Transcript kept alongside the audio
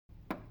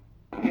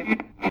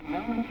No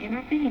one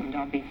intervened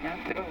on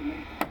behalf of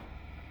illness.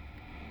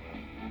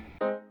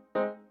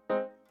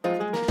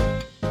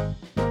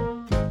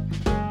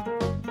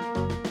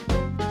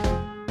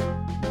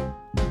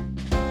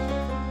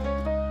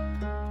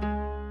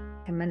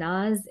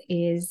 Manaz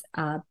is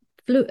a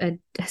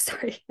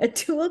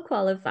dual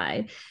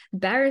qualified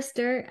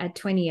barrister at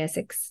 20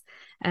 Essex,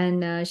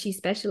 and she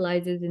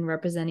specializes in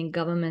representing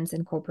governments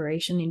and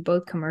corporations in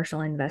both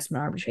commercial and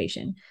investment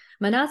arbitration.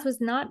 Manaz was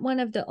not one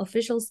of the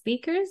official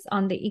speakers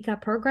on the ICCA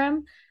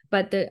program,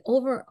 but the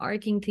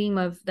overarching theme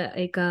of the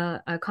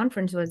ICCA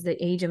conference was the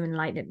Age of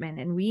Enlightenment,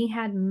 and we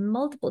had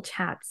multiple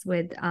chats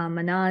with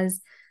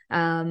Manaz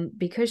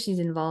because she's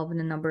involved in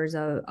the numbers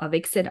of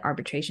ICCA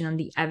arbitration on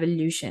the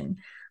evolution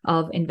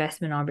of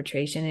investment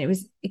arbitration. It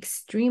was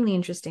extremely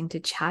interesting to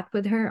chat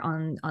with her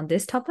on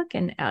this topic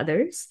and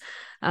others.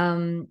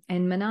 And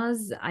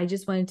Manaz, I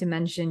just wanted to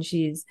mention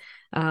she's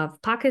of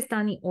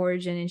Pakistani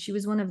origin, and she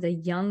was one of the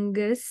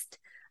youngest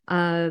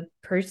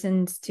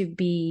persons to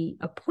be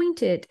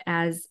appointed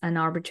as an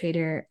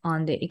arbitrator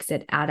on the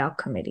ICCA ad hoc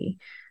committee.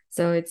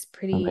 So it's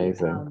pretty,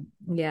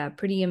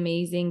 pretty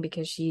amazing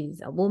because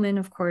she's a woman,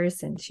 of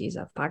course, and she's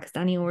of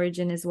Pakistani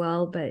origin as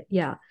well. But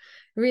yeah,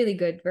 really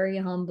good, very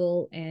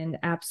humble, and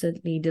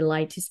absolutely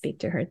delight to speak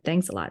to her.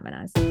 Thanks a lot,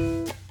 Manaz.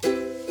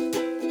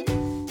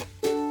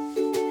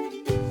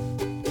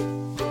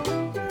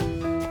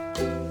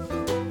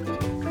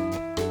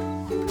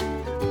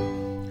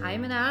 Hi,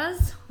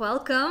 Manaz.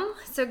 Welcome.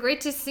 So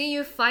great to see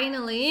you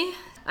finally.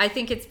 I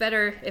think it's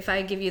better if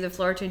I give you the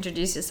floor to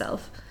introduce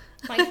yourself.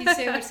 Thank you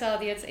so much,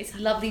 Sadia. It's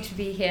lovely to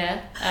be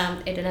here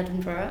in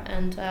Edinburgh.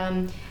 And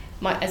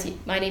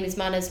my name is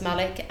Manaz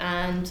Malik,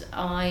 and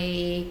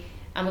I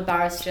am a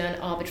barrister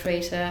and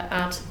arbitrator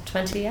at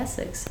 20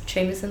 Essex,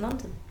 Chambers in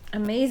London.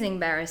 Amazing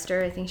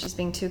barrister. I think she's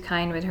being too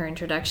kind with her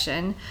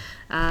introduction.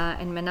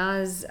 And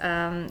Manaz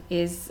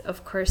is,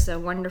 of course, a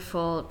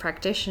wonderful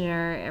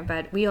practitioner,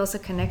 but we also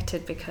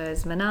connected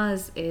because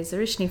Manaz is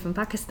originally from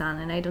Pakistan,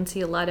 and I don't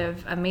see a lot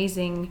of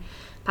amazing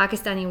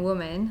Pakistani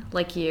women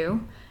like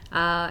you.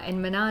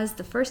 And Manaz,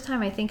 the first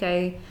time I think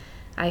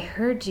I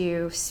heard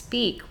you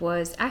speak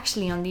was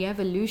actually on the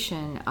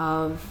evolution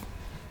of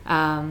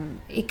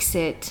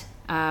ICCA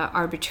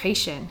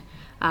arbitration,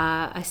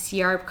 a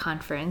CRB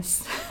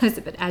conference. It was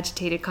a bit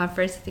agitated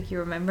conference, I think you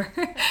remember.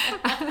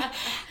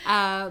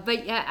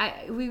 But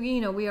yeah,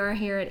 we are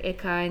here at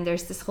ICCA, and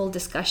there's this whole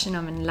discussion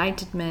of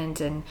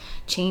enlightenment and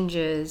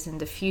changes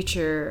and the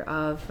future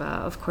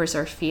of course,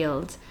 our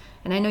field.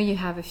 And I know you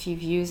have a few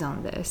views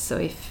on this. So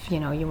if, you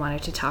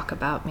wanted to talk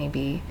about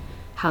maybe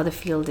how the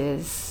field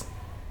is,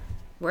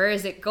 where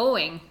is it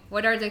going?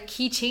 What are the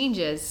key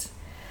changes?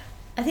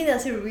 I think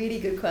that's a really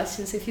good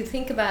question. So if you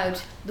think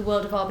about the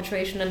world of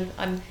arbitration,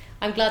 and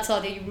I'm glad,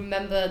 Sadia, you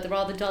remember the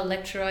rather dull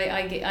lecture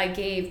I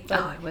gave.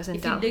 But it wasn't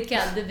if dull. you look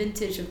at the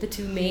vintage of the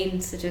two main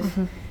sort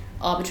of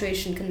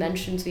arbitration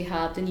conventions we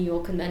have, the New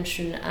York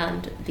Convention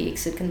and the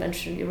ICCA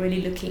Convention, you're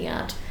really looking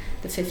at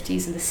the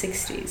 50s and the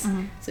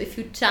 60s. So if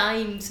you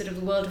time sort of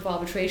the world of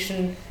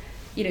arbitration,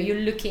 you're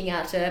looking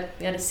at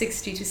a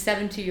 60 to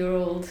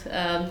 70-year-old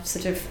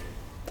sort of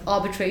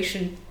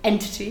arbitration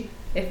entity,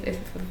 if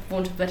I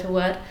want a better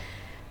word.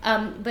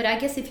 But I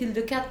guess if you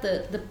look at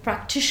the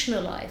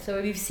practitioner life,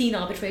 so we've seen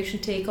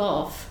arbitration take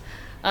off,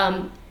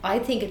 I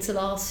think it's the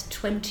last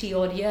 20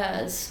 odd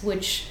years,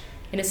 which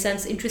in a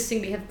sense,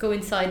 interestingly, have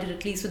coincided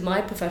at least with my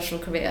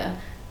professional career.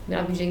 I mean,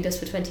 I've been doing this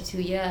for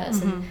 22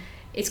 years, and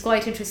it's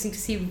quite interesting to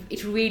see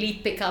it really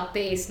pick up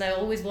pace. And I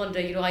always wonder,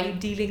 are you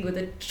dealing with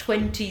a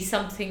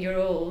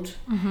 20-something-year-old?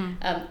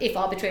 If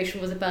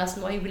arbitration was a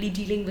person, are you really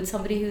dealing with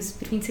somebody who's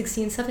between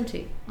 60 and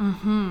 70?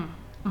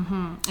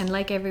 And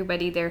like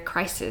everybody, their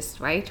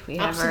crisis, right? We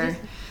have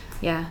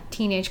Absolutely. our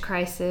teenage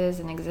crisis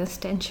and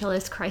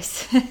existentialist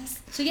crisis.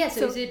 So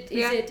is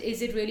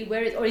it really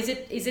or is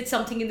it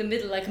something in the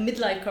middle, like a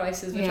midlife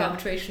crisis, which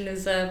arbitration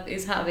is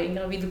having?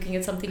 Are we looking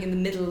at something in the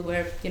middle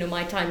where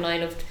my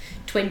timeline of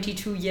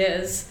 22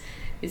 years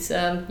is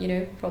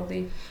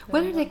probably.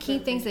 What are the key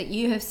things that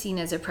you have seen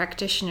as a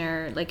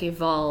practitioner like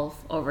evolve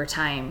over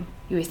time?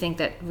 You think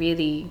that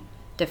really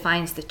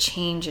defines the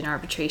change in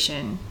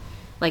arbitration,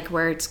 like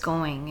where it's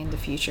going in the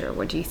future?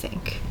 What do you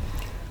think?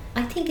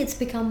 I think it's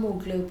become more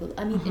global.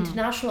 I mean,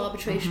 international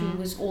arbitration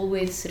was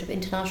always sort of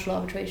international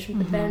arbitration,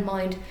 but bear in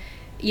mind,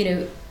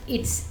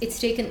 it's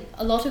taken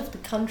a lot of the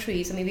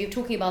countries. I mean, we're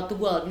talking about the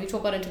world. When we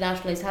talk about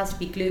international, it has to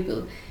be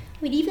global.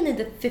 I mean, even in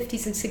the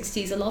 50s and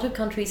 60s, a lot of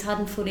countries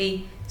hadn't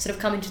fully sort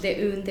of come into their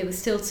own. They were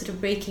still sort of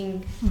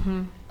breaking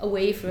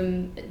away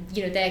from,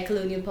 their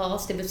colonial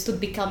past. They were still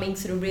becoming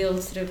sort of real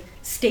sort of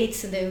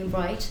states in their own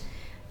right.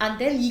 And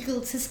their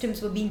legal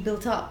systems were being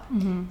built up.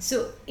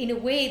 So in a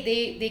way,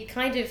 they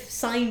kind of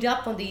signed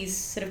up on these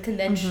sort of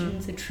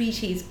conventions and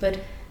treaties, but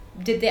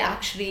did they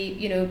actually,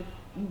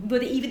 were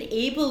they even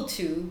able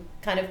to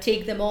kind of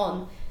take them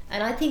on?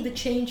 And I think the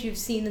change you've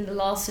seen in the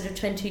last sort of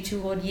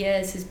 22 odd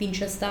years has been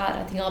just that.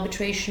 I think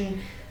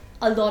arbitration,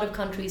 a lot of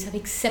countries have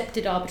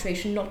accepted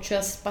arbitration, not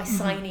just by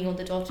signing on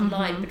the dotted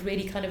line, but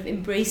really kind of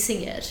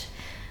embracing it.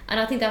 And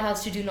I think that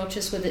has to do not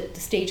just with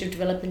the stage of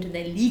development in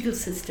their legal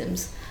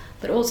systems,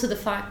 but also the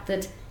fact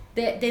that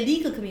their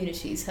legal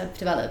communities have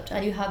developed,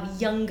 and you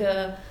have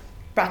younger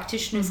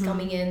practitioners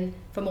coming in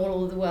from all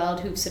over the world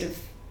who've sort of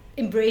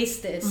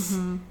embraced this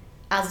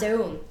as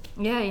their own.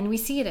 Yeah, and we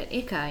see it at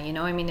ICCA, you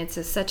know, I mean,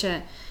 it's such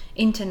a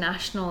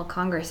international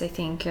congress. I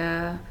think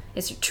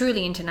it's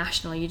truly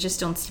international. You just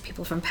don't see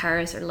people from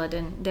Paris or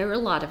London. There are a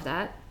lot of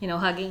that, you know,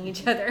 hugging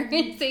each other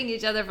and seeing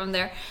each other from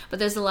there, but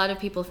there's a lot of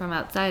people from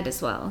outside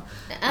as well.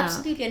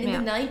 Absolutely. And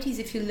in the 90s,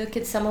 if you look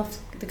at some of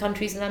the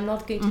countries, and I'm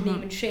not going to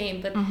name and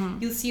shame, but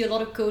you'll see a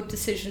lot of code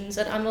decisions,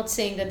 and I'm not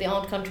saying that there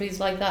aren't countries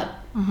like that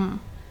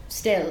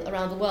still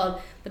around the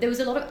world, but there was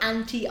a lot of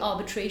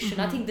anti-arbitration.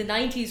 I think the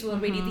 90s were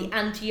really the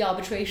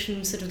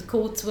anti-arbitration, sort of the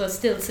courts were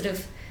still sort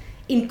of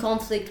in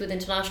conflict with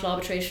international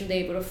arbitration.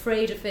 They were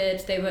afraid of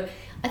it.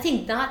 I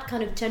think that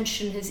kind of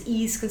tension has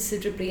eased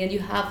considerably, and you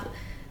have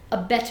a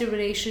better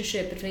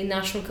relationship between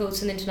national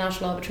courts and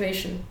international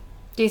arbitration.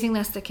 Do you think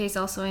that's the case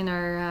also in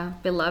our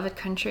beloved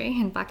country,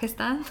 in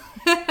Pakistan?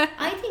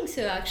 I think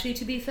so, actually,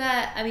 to be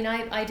fair. I mean,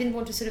 I didn't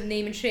want to sort of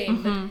name and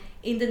shame, but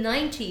in the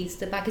 90s,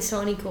 the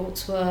Pakistani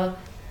courts were,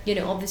 you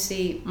know,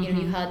 obviously, you know,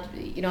 you had,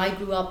 you know, I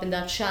grew up in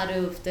that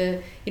shadow of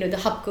the, you know, the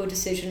Hupco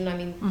decision. I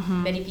mean,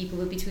 many people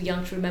will be too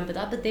young to remember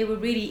that, but they were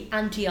really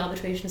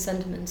anti-arbitration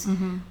sentiments.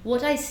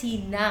 What I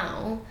see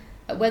now,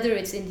 whether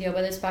it's India,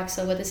 whether it's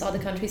Pakistan, whether it's other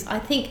countries, I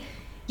think,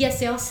 yes,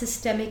 there are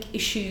systemic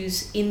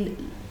issues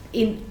in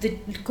the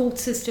court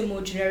system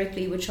more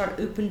generically, which are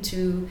open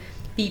to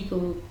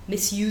people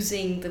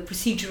misusing the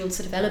procedural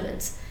sort of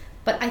elements.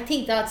 But I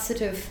think that sort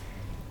of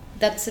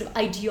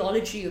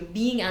ideology of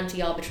being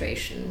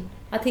anti-arbitration,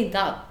 I think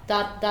that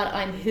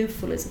I'm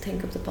hopeful is a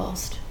thing of the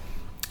past.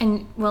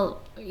 And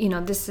well, you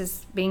know, this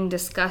is being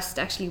discussed,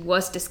 actually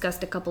was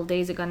discussed a couple of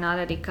days ago, not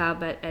at ICCA,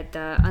 but at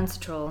the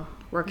UNCITRAL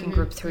Working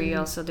Group 3,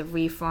 also the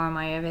reform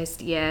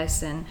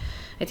ISDS, and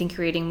I think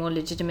creating more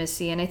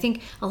legitimacy. And I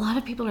think a lot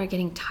of people are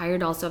getting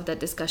tired also of that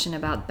discussion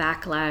about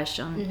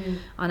backlash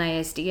on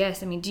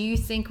ISDS. I mean, do you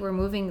think we're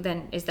moving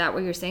then, is that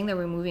what you're saying, that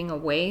we're moving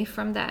away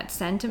from that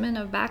sentiment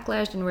of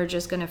backlash and we're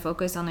just going to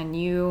focus on a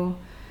new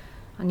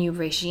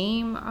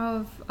regime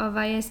of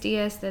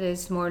ISDS that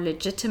is more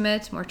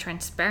legitimate, more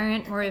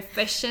transparent, more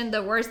efficient,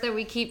 the words that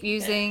we keep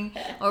using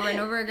over and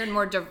over again,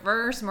 more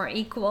diverse, more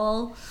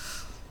equal?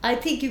 I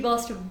think you've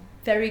asked a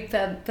very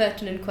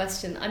pertinent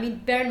question. I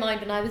mean, bear in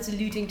mind, when I was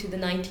alluding to the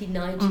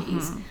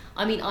 1990s,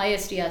 I mean,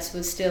 ISDS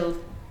was still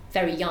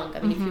very young.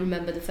 I mean, if you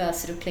remember, the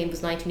first sort of claim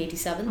was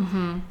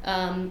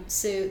 1987.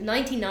 So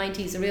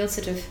 1990s, a real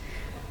sort of,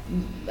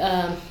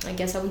 I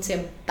guess I wouldn't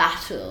say a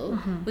battle,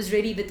 was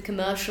really with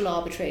commercial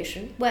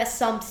arbitration, where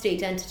some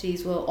state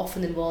entities were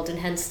often involved, and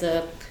hence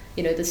the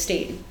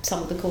state,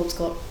 some of the courts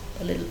got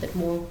a little bit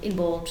more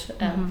involved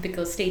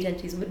because state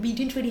entities, but we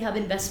didn't really have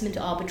investment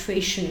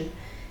arbitration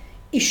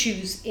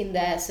issues in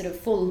their sort of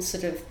full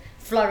sort of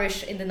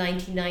flourish in the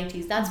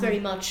 1990s. That's very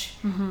much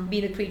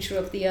been a creature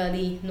of the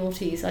early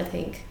noughties, I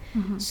think.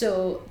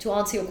 So to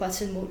answer your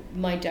question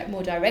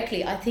more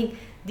directly, I think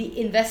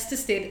the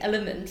investor-state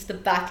element, the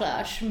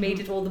backlash, made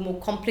it all the more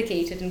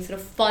complicated and sort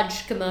of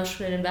fudged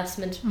commercial and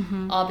investment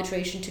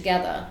arbitration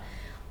together.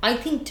 I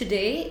think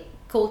today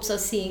courts are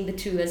seeing the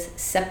two as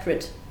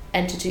separate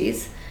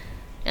entities,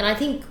 and I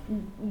think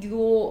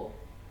your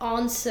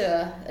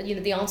answer,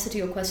 the answer to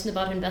your question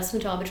about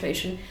investment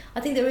arbitration, I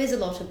think there is a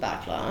lot of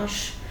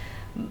backlash,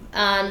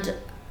 and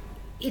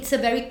it's a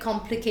very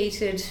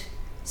complicated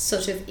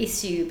sort of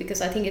issue,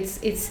 because I think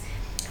it's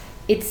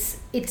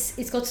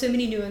got so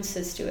many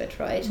nuances to it,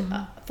 right?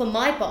 For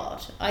my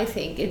part, I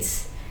think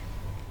it's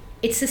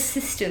a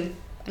system,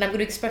 and I'm going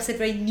to express it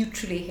very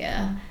neutrally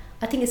here.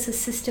 I think it's a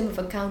system of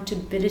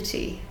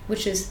accountability,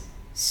 which is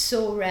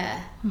so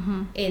rare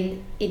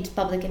in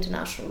public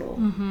international law.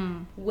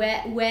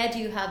 Where do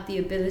you have the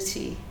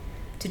ability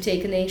to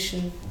take a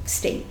nation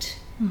state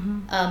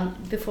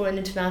before an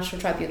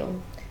international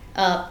tribunal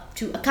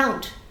to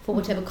account for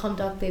whatever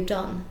conduct they've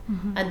done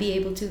and be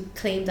able to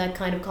claim that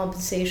kind of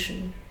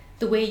compensation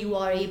the way you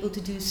are able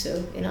to do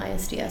so in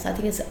ISDS? I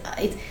think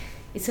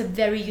it's a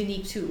very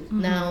unique tool.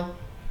 Now,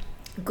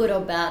 good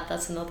or bad,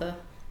 that's another.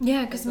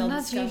 Yeah, because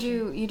Manaz,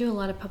 you do a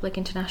lot of public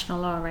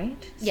international law,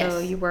 right? Yes. So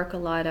you work a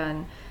lot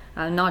on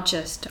not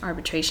just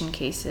arbitration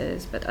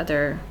cases, but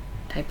other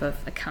type of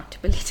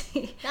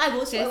accountability. I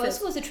also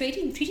was a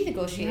treaty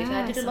negotiator. Yes,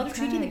 I did a lot of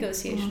treaty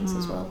negotiations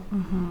as well.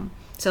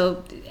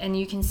 So, and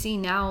you can see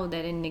now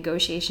that in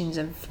negotiations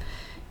of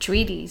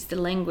treaties, the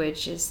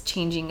language is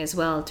changing as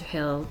well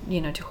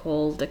to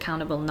hold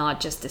accountable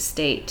not just the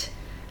state,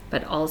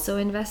 but also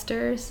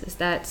investors. Is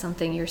that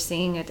something you're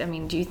seeing? I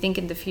mean, do you think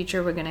in the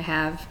future we're going to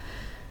have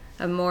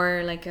a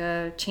more like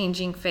a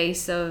changing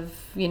face of,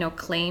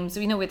 claims,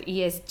 with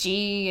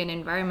ESG and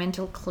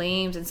environmental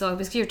claims and so on?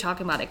 Because you're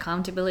talking about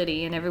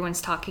accountability and everyone's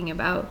talking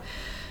about,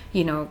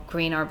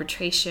 green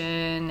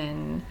arbitration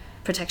and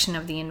protection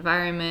of the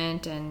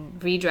environment and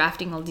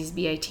redrafting all these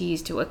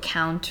BITs to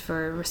account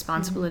for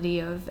responsibility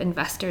of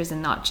investors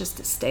and not just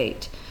the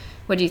state.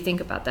 What do you think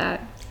about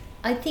that?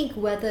 I think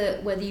whether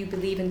you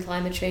believe in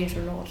climate change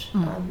or not,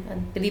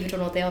 and believe it or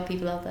not, there are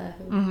people out there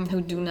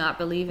who do not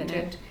believe in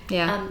it.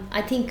 Yeah.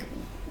 I think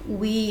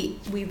we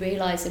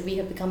realize that we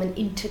have become an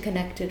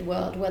interconnected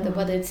world,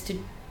 whether it's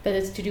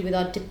to do with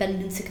our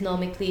dependence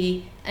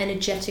economically,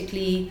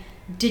 energetically,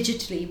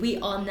 digitally. We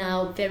are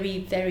now very,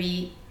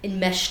 very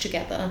enmeshed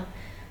together.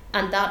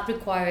 And that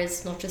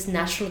requires not just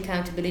national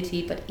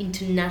accountability, but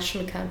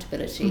international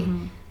accountability.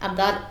 And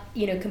that,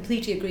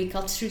 completely agree,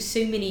 cuts through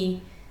so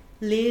many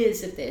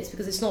layers of this,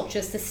 because it's not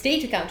just the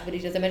state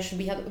accountability. As I mentioned,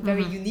 we have a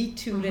very unique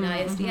tool in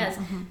ISDS,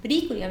 but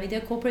equally,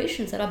 there are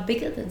corporations that are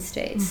bigger than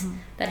states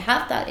that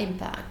have that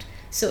impact.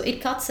 So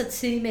it cuts at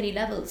so many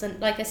levels. And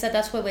like I said,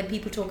 that's why when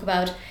people talk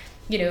about,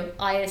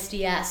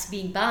 ISDS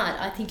being bad,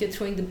 I think you're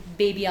throwing the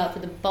baby out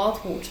with the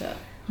bathwater.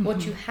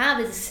 What you have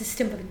is a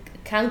system of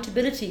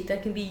accountability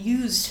that can be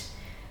used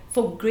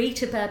for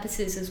greater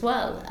purposes as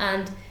well.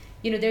 And,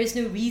 there is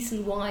no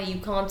reason why you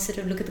can't sort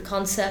of look at the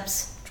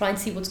concepts, try and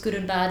see what's good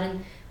and bad,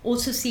 and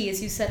also see,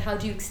 as you said, how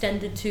do you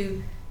extend it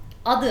to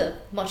other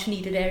much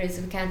needed areas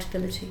of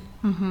accountability.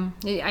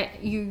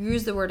 You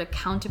use the word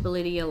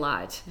accountability a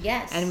lot.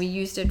 Yes. And we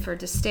used it for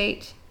the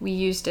state. We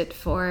used it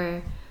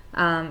for,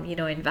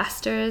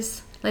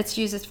 investors. Let's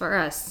use it for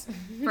us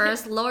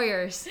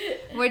lawyers.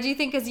 What do you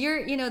think? Because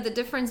you're, the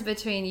difference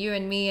between you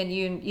and me and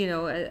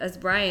you, as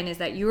Brian, is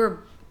that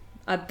you're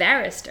a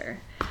barrister.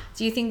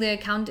 Do you think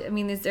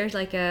is there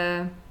like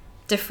a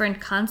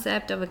different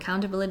concept of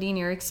accountability in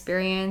your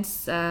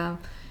experience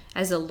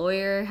as a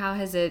lawyer? How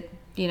has it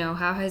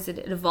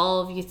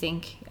evolved, you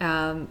think,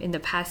 in the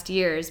past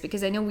years?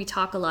 Because I know we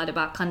talk a lot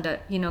about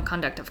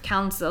conduct of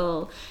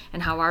counsel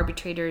and how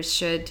arbitrators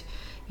should,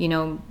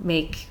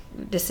 make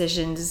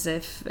decisions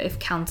if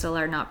counsel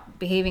are not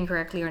behaving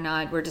correctly or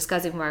not. We're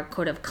discussing our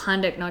code of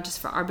conduct, not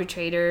just for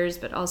arbitrators,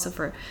 but also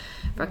for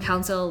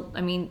counsel.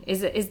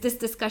 Is this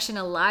discussion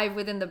alive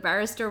within the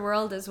barrister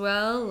world as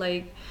well?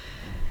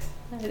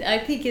 I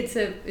think it's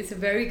a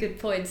very good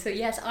point. So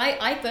yes,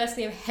 I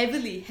personally am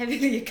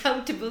heavily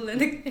accountable and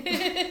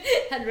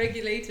and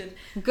regulated.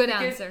 Good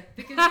answer.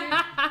 Because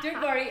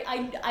don't worry,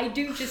 I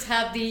do just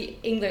have the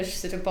English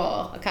sort of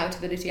bar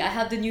accountability. I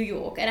have the New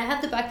York, and I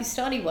have the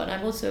Pakistani one.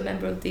 I'm also a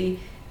member of the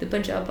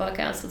Punjab Bar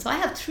Council. So I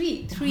have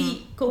three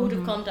code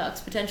of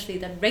conducts potentially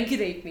that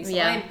regulate me. So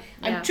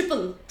I'm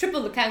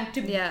triple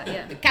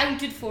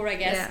accounted for, I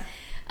guess.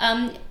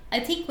 Yeah. I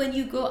think when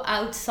you go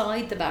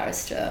outside the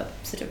barrister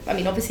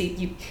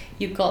obviously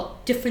you've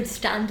got different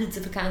standards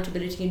of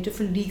accountability in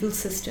different legal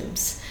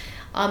systems.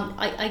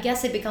 I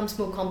guess it becomes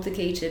more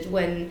complicated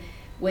when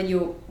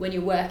you're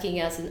working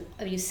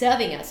you're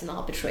serving as an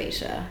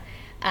arbitrator,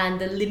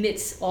 and the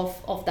limits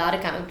of that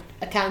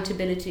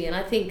accountability. And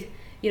I think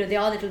there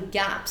are little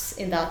gaps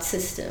in that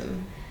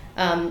system,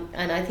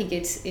 and I think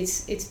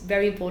it's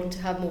very important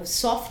to have more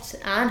soft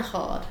and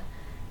hard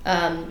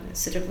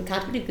sort of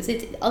accountability,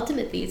 because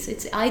ultimately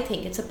I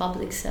think it's a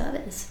public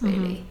service,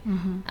 really.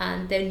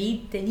 And there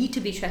need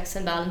to be checks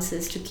and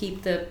balances to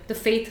keep the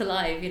faith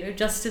alive.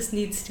 Justice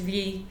needs to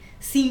be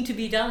seen to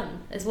be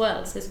done as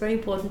well, so it's very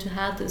important to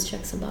have those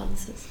checks and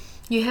balances.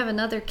 You have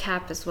another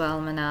cap as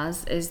well,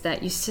 Manaz, is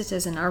that you sit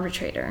as an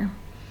arbitrator.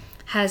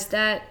 Has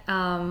that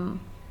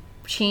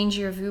changed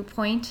your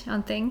viewpoint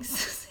on things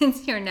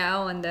since you're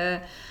now on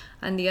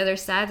the other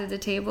side of the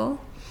table?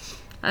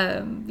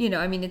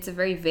 It's a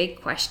very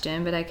vague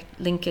question, but I could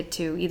link it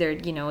to either,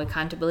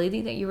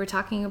 accountability that you were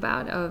talking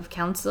about of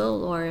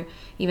counsel, or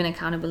even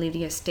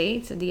accountability of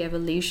states, or the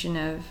evolution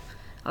of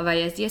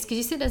ISDS. Because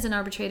you sit as an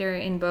arbitrator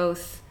in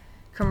both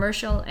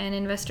commercial and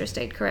investor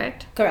state,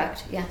 correct?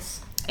 Correct,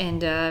 yes.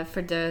 And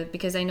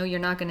because I know you're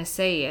not going to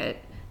say it,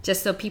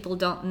 just so people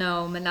don't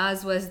know,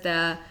 Manaz was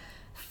the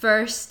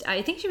first,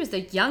 I think she was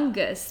the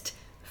youngest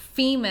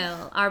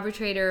female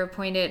arbitrator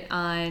appointed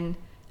on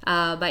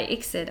by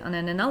ICCA on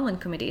an annulment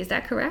committee. Is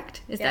that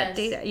correct? Is that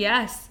data?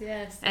 Yes.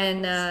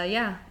 And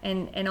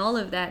and all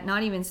of that,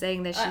 not even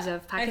saying that she's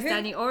of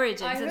Pakistani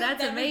origin. So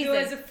that's amazing.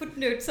 As a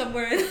footnote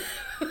somewhere.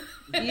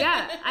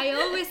 Yeah, I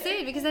always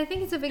say it because I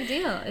think it's a big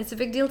deal. It's a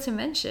big deal to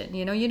mention.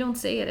 You don't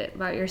say it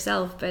about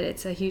yourself, but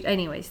it's a huge.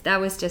 Anyways, that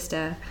was just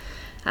a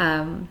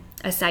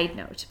side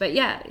note. But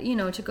yeah,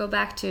 to go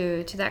back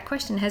to that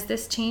question, has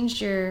this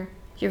changed your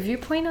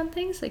viewpoint on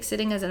things, like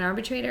sitting as an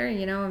arbitrator,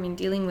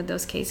 dealing with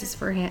those cases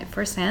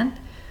firsthand?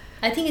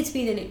 I think it's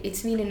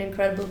been an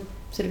incredible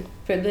sort of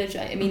privilege.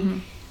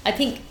 I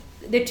think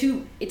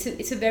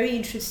it's a very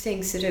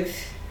interesting sort of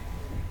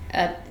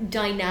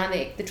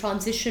dynamic, the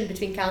transition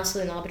between counsel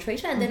and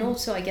arbitration, and then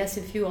also, I guess,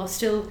 if you are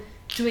still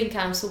doing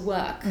counsel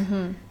work,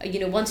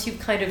 once you've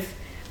kind of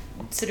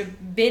sort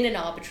of been an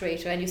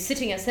arbitrator and you're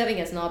serving as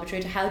an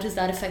arbitrator, how does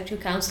that affect your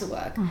counsel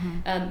work?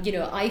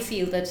 I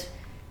feel that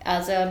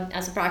as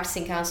a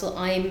practicing counsel,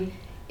 I'm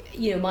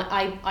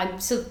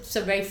still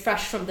so very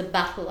fresh from the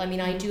battle.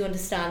 I do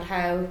understand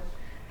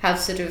how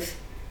sort of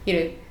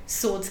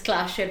swords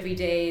clash every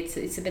day.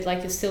 It's a bit like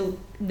you're still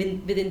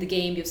within the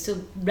game. You're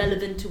still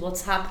relevant to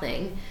what's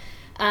happening,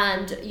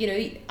 and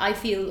I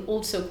feel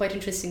also quite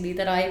interestingly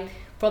that I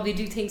probably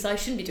do things I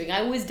shouldn't be doing. I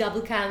always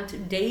double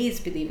count days,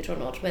 believe it or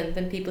not,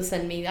 when people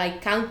send me. I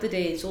count the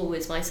days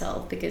always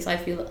myself, because I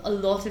feel a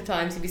lot of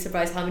times you'd be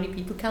surprised how many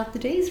people count the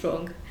days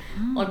wrong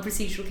on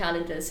procedural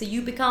calendars. So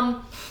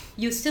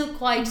you're still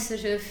quite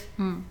sort of,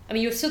 I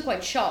mean, you're still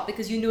quite sharp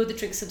because you know the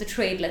tricks of the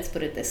trade, let's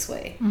put it this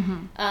way.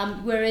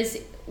 Whereas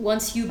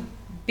once you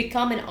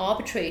become an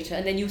arbitrator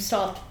and then you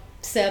start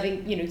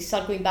serving, you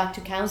start going back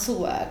to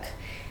counsel work,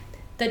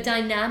 the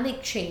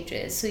dynamic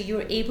changes, so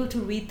you're able to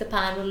read the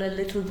panel a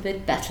little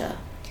bit better.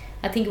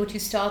 I think what you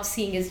start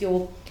seeing is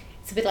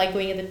it's a bit like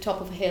going at the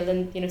top of a hill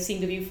and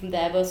seeing the view from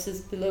there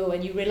versus below,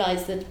 and you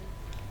realize that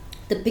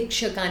the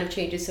picture kind of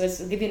changes. So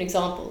I'll give you an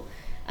example.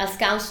 As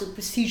counsel,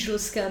 procedural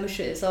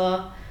skirmishes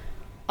are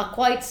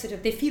quite sort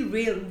of, they feel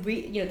real,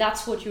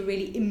 that's what you're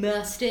really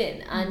immersed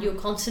in, and you're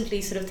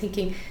constantly sort of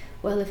thinking,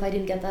 well, if I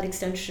didn't get that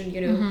extension,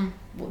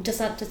 does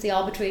the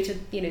arbitrator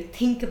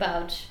think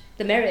about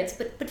the merits,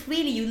 but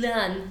really you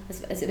learn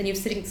as when you're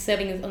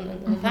serving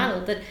on the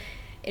panel, that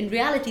in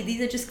reality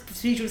these are just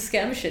procedural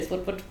skirmishes.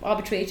 What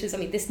arbitrators, I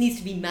mean, this needs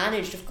to be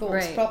managed, of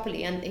course,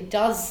 properly, and it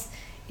does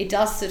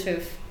sort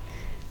of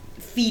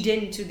feed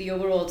into the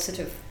overall sort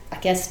of, I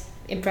guess,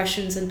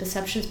 impressions and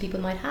perceptions people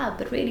might have.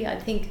 But really, I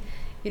think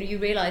you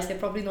realize they're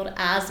probably not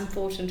as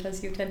important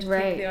as you tend to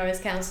think they are as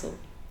counsel.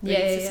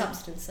 It's a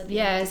substance.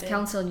 As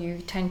counsel, you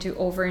tend to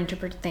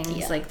overinterpret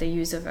things, like the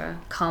use of a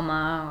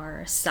comma or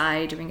a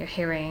sigh during a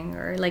hearing,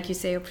 or like you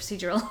say, a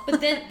procedural.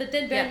 But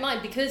then bear in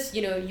mind, because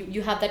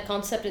you have that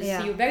concept,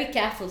 so you're very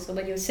careful. So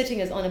when you're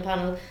sitting on a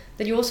panel,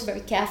 then you're also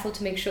very careful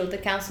to make sure the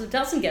counsel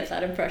doesn't get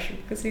that impression,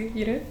 because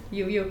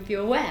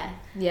you're aware.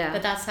 Yeah.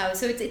 But that's how.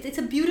 So it's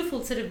a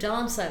beautiful sort of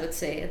dance, I would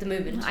say, at the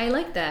moment. I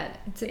like that.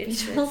 It's a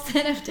beautiful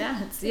set of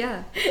dance.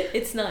 Yeah.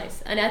 It's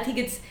nice, and I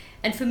think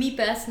and for me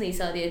personally,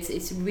 Sadia,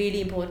 it's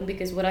really important,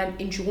 because what I'm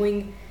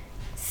enjoying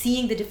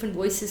seeing the different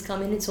voices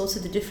come in, it's also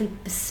the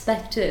different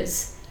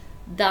perspectives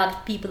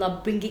that people are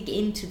bringing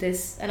into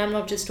this. And I'm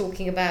not just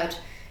talking about,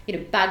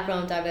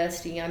 background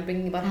diversity. I'm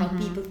bringing about how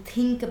people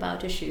think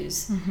about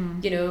issues,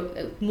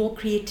 more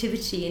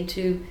creativity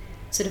into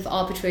sort of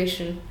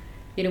arbitration.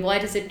 Why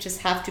does it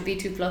just have to be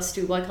 2 +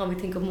 2? Why can't we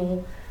think of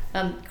more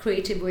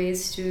creative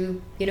ways to,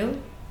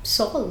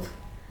 solve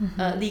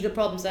legal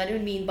problems? I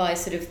don't mean by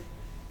sort of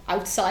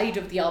outside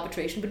of the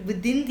arbitration, but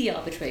within the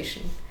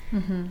arbitration.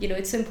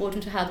 It's so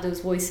important to have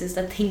those voices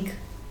that think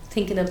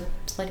in a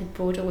slightly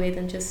broader way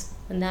than just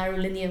a narrow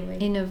linear way.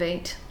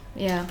 Innovate.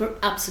 Yeah.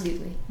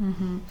 Absolutely.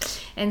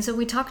 And so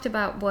we talked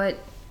about what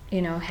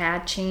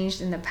had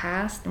changed in the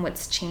past and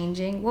what's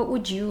changing. What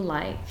would you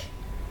like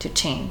to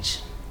change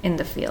in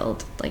the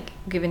field, like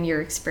given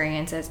your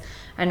experience as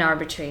an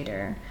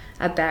arbitrator,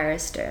 a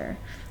barrister,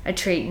 a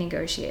trade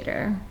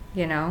negotiator,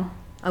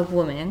 a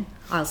woman,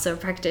 also a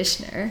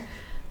practitioner?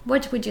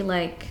 What would you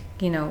like,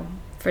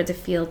 for the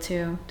field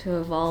to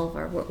evolve,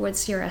 or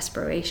what's your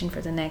aspiration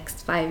for the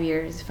next 5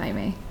 years, if I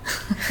may?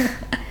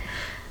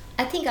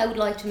 I think I would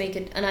like to make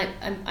it, and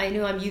I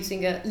know I'm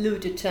using a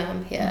loaded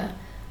term here.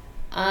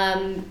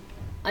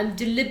 I'm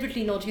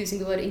deliberately not using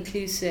the word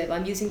inclusive.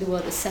 I'm using the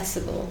word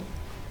accessible.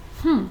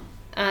 And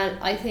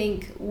I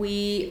think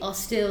we are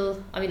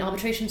still,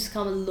 arbitration's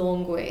come a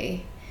long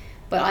way,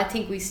 but I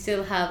think we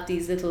still have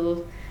these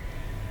little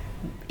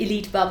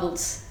elite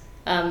bubbles.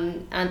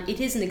 And it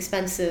is an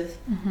expensive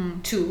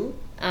tool,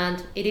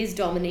 and it is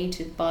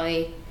dominated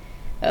by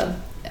a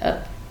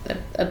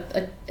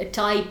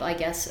type, I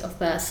guess, of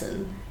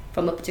person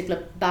from a particular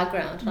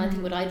background. And I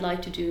think what I'd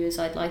like to do is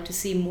I'd like to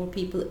see more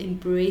people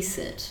embrace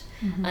it,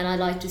 and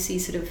I'd like to see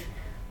sort of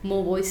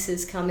more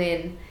voices come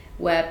in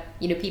where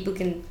people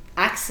can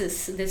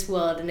access this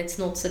world, and it's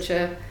not such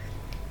a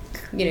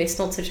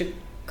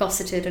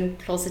cosseted and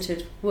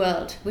closeted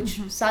world, which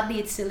sadly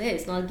it still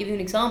is. And I'll give you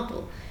an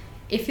example.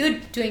 If you're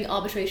doing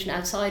arbitration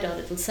outside our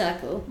little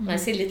circle, and I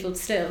say little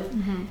still,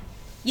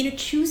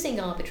 choosing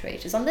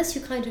arbitrators, unless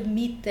you kind of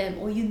meet them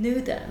or you know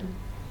them,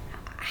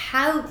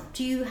 how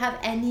do you have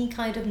any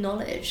kind of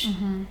knowledge?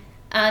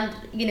 And,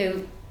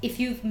 if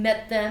you've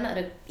met them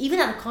even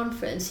at a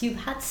conference,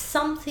 you've had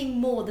something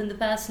more than the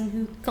person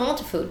who can't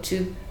afford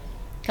to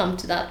come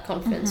to that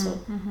conference or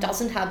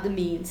doesn't have the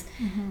means.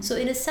 So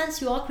in a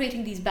sense, you are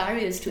creating these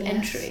barriers to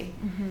entry.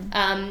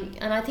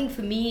 And I think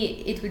for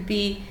me, it would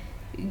be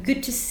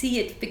good to see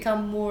it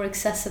become more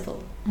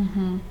accessible.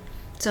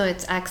 So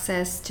it's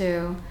access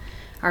to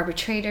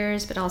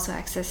arbitrators, but also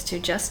access to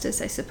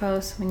justice, I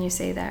suppose, when you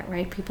say that,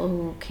 right? People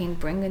who can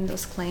bring in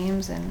those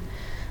claims, and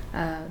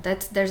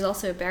there's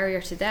also a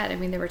barrier to that. I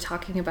mean, they were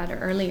talking about it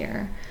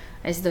earlier,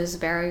 as those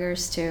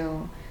barriers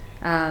to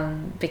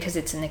because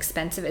it's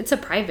a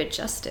private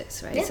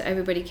justice, right? So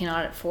everybody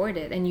cannot afford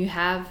it, and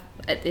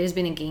there's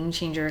been a game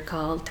changer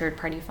called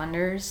third-party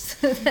funders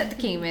that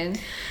came in,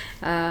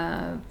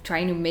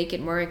 trying to make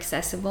it more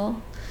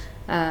accessible,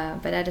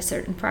 but at a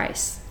certain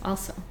price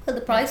also. Well,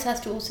 the price has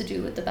to also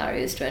do with the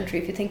barriers to entry,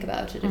 if you think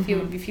about it. If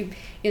you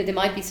there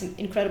might be some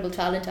incredible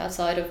talent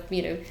outside of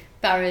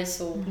Paris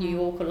or New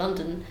York or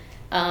London,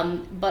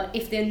 but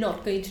if they're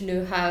not going to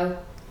know how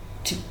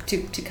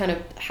to kind of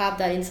have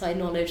that inside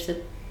knowledge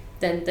that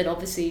then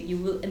obviously you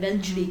will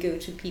eventually go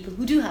to people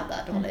who do have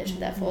that knowledge,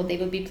 and therefore they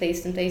will be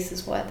placed in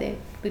places where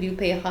you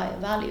pay a higher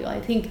value. I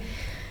think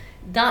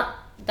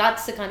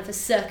that's a kind of a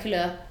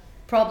circular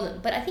problem.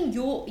 But I think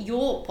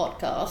your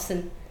podcast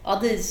and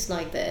others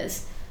like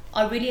this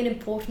are really an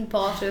important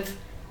part of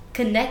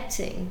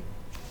connecting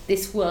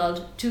this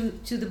world to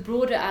the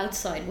broader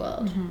outside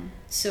world.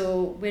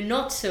 So we're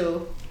not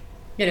so,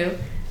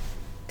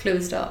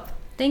 closed up.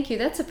 Thank you.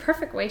 That's a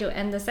perfect way to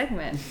end the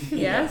segment.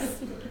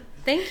 Yes.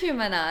 Thank you,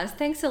 Manas.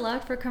 Thanks a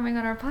lot for coming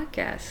on our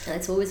podcast.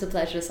 It's always a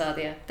pleasure,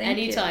 Sadia.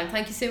 Anytime.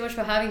 Thank you so much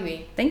for having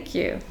me. Thank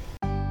you.